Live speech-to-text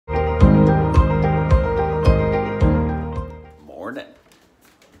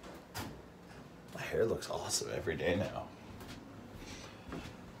this every day now.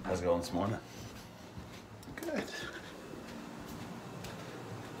 How's it going this morning? Good.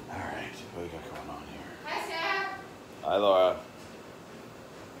 All right, what do we got going on here? Hi, Sam. Hi, Laura.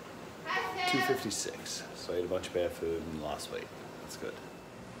 Hi, Sam. 256. So I ate a bunch of bad food and lost weight. That's good.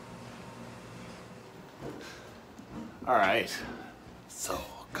 All right. So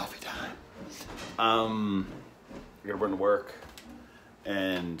coffee time. I gotta run to work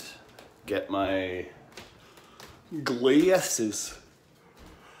and get my glasses.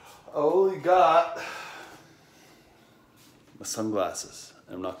 I only got my sunglasses.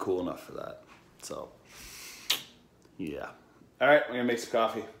 I'm not cool enough for that. So, yeah. All right, we're gonna make some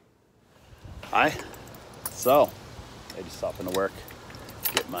coffee. Hi. So, I just stopped into work,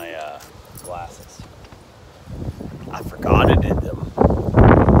 get my glasses. I forgot I did them.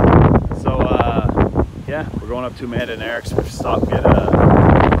 So, yeah, we're going up to Amanda and Eric's. We've stopped to get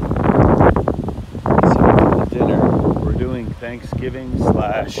some dinner. We're doing Thanksgiving /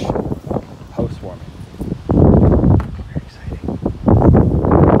 housewarming. Very exciting.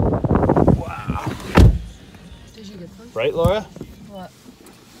 Wow. Did you get some? Right, Laura? What?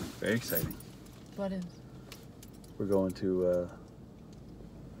 Very exciting. What is? We're going to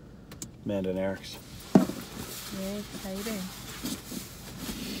Amanda and Eric's. Very exciting.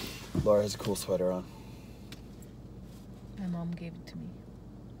 Laura has a cool sweater on. My mom gave it to me.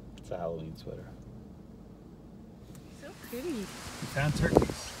 It's a Halloween sweater. So pretty. We found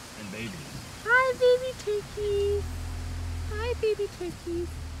turkeys and babies. Hi, baby turkeys. Hi, baby turkeys.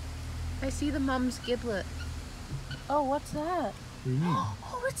 I see the mom's giblet. Oh, what's that? What do you mean?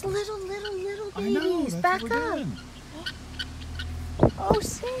 Oh, it's little babies. I know, that's Back what we're up. doing. Oh,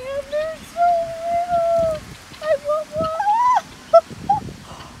 Sam, they're so little. I want one.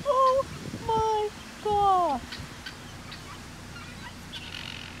 Oh my gosh.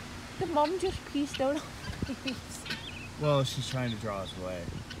 The mom just pieced out on the babies. Well, she's trying to draw us away.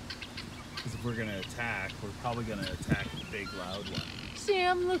 Because if we're going to attack, we're probably going to attack the big, loud one.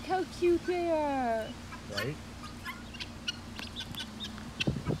 Sam, look how cute they are. Right?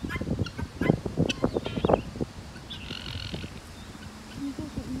 Can you go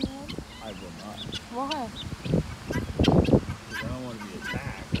get me one? I will not. Why? Because I don't want to be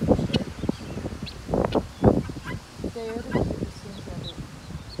attacked. They are the cutest things ever.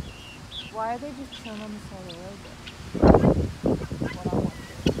 Why are they just chilling on the side of the road though? What I want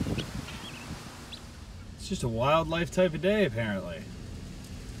to do. It's just a wildlife type of day, apparently.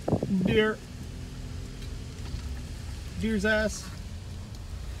 Deer. Deer's ass.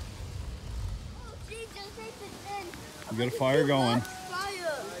 We got a fire going.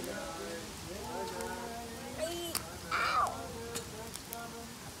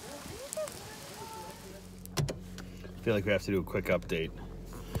 I feel like we have to do a quick update.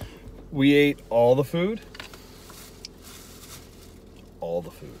 We ate all the food. All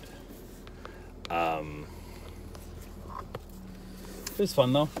the food. It was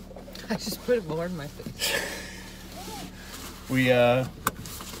fun though. I just put more in my face. We how'd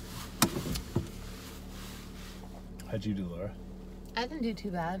you do, Laura? I didn't do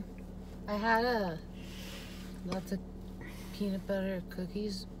too bad. I had lots of peanut butter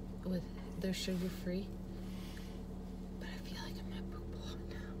cookies with they're sugar free. But I feel like I might poop a lot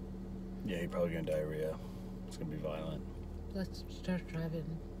now. Yeah, you're probably gonna diarrhea. It's gonna be violent. Let's start driving.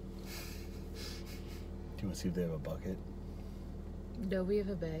 Do you want to see if they have a bucket? No, we have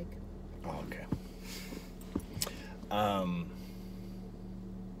a bag. Oh, okay.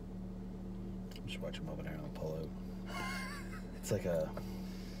 Just watch them over there and I'll pull out. It's like a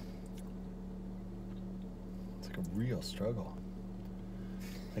real struggle.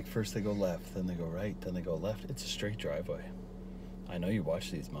 Like first they go left, then they go right, then they go left. It's a straight driveway. I know you watch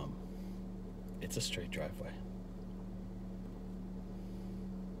these, Mom. It's a straight driveway.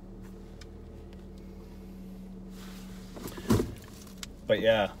 But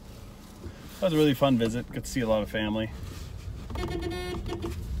yeah, that was a really fun visit. Got to see a lot of family.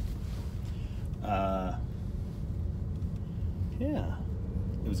 Yeah,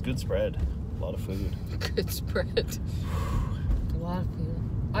 it was good spread. A lot of food. Good spread. A lot of food.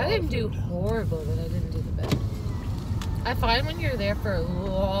 I didn't do horrible, but I didn't do the best. I find when you're there for a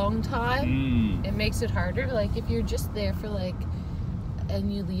long time, it makes it harder. Like if you're just there for like,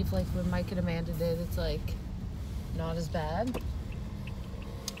 and you leave like when Mike and Amanda did, it's like not as bad.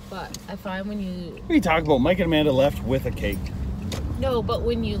 But I find when you... What are you talking about? Mike and Amanda left with a cake. No, but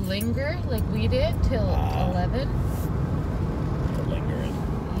when you linger, like we did, till 11, Lingering.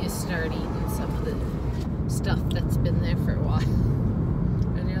 you start eating some of the stuff that's been there for a while.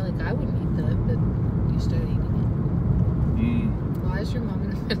 And you're like, I wouldn't eat that, but you start eating it. Why is your mom in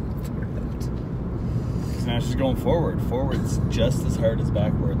the middle of the road? Because now going forward. Forward's just as hard as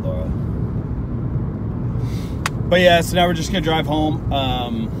backward, Laura. But yeah, so now we're just gonna drive home.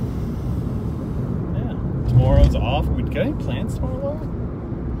 Yeah, tomorrow's off. We got any plans tomorrow, Laura?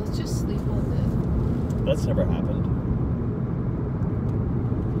 Let's just sleep all day. That's never happened.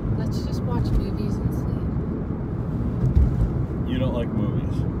 Let's just watch movies and sleep. You don't like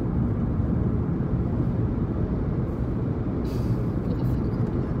movies.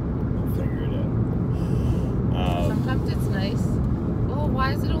 We'll figure it out. Sometimes it's nice. Oh,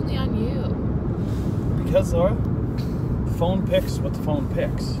 why is it only on you? Because, Laura, the phone picks what the phone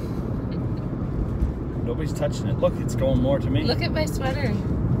picks. Nobody's touching it. Look, it's going more to me. Look at my sweater.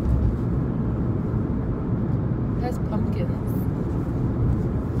 It has pumpkins.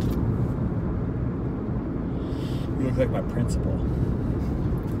 You look like my principal.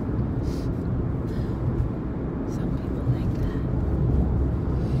 Some people like that.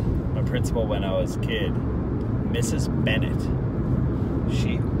 My principal when I was a kid, Mrs. Bennett,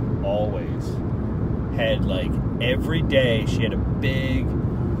 she always had, like, every day she had a big...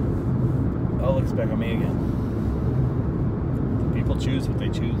 Oh, look, it's back on me again. People choose what they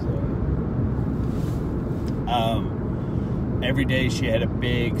choose, though. Every day she had a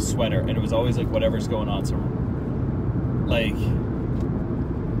big sweater, and it was always, like, whatever's going on. So, like,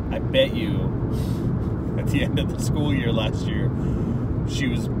 I bet you at the end of the school year last year,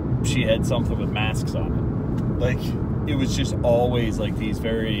 she had something with masks on it. Like, it was just always, like, these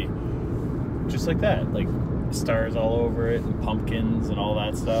very... Just like that. Like, stars all over it, and pumpkins and all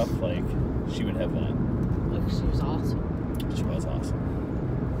that stuff. Like... She would have that. Look, she was awesome. She was awesome.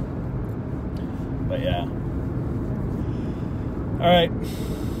 But yeah. Alright.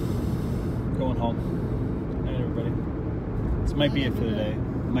 Going home. Good night, everybody. This might be it for the day.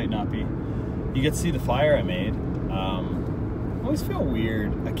 It might not be. You get to see the fire I made. I always feel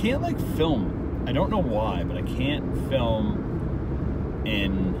weird. I can't, like, film. I don't know why, but I can't film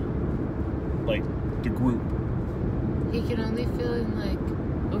in, like, the group. He can only feel in, like,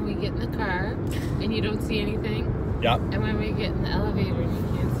 when we get in the car and you don't see anything. Yeah. And when we get in the elevator and you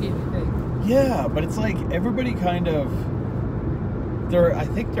can't see anything. Yeah, but it's like everybody kind of... I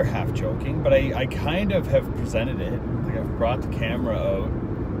think they're half joking, but I kind of have presented it. Like, I've brought the camera out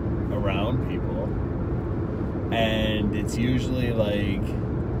around people. And it's usually like...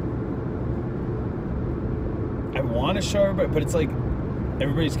 I want to show everybody, but it's like...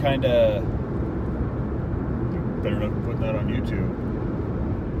 Everybody's kind of... Better not put that on YouTube.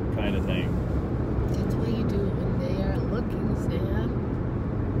 Kind of thing. That's what you do when they are looking, Sam.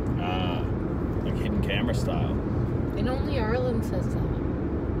 Like hidden camera style. And only Arlen says that.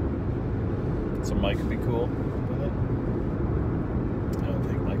 So Mike would be cool with it? I don't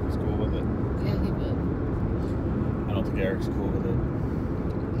think Mike was cool with it. Yeah, he would. I don't think Eric's cool with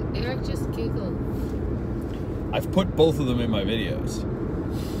it. Eric just giggled. I've put both of them in my videos.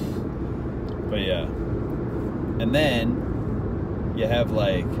 But yeah. And then you have,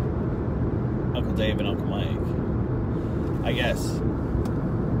 like, Uncle Dave and Uncle Mike. I guess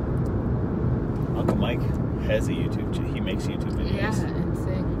Uncle Mike has a YouTube channel. He makes YouTube videos. Yeah, and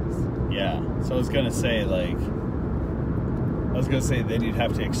sings. Yeah. So I was gonna say, like, then you'd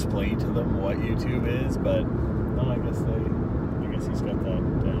have to explain to them what YouTube is, but no, I guess he's got that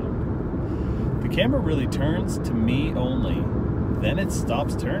down. The camera really turns to me only, then it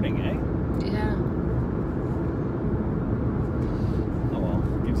stops turning, eh? Yeah.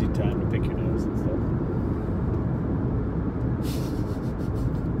 Gives you time to pick your nose and stuff.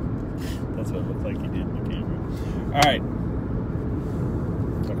 That's what it looked like you did in the camera. Alright.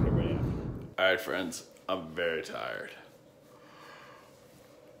 Talk to everybody after. Alright, friends. I'm very tired.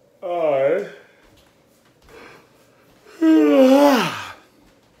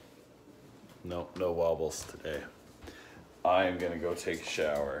 No wobbles today. I am gonna go take a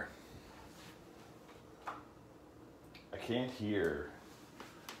shower. I can't hear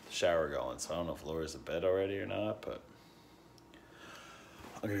the shower going, so I don't know if Laura's in bed already or not, but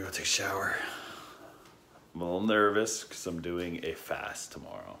I'm gonna go take a shower. I'm a little nervous because I'm doing a fast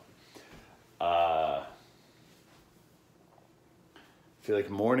tomorrow. I feel like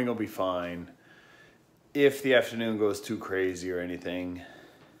morning will be fine. If the afternoon goes too crazy or anything,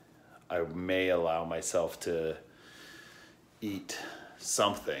 I may allow myself to eat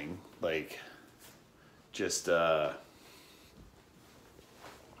something, like just, I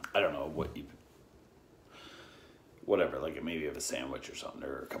don't know, whatever, like maybe have a sandwich or something,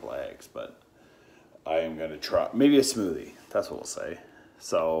 or a couple of eggs, but I am going to try, maybe a smoothie, that's what we'll say.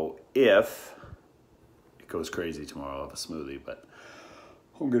 So if it goes crazy tomorrow, I'll have a smoothie, but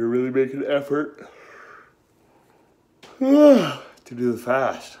I'm going to really make an effort to do the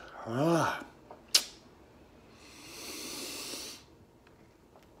fast.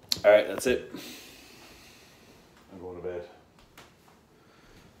 All right, that's it. I'm going to bed.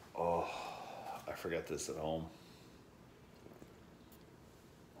 Oh, I forgot this at home.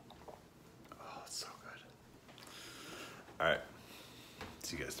 Oh, it's so good. All right.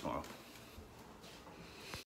 See you guys tomorrow.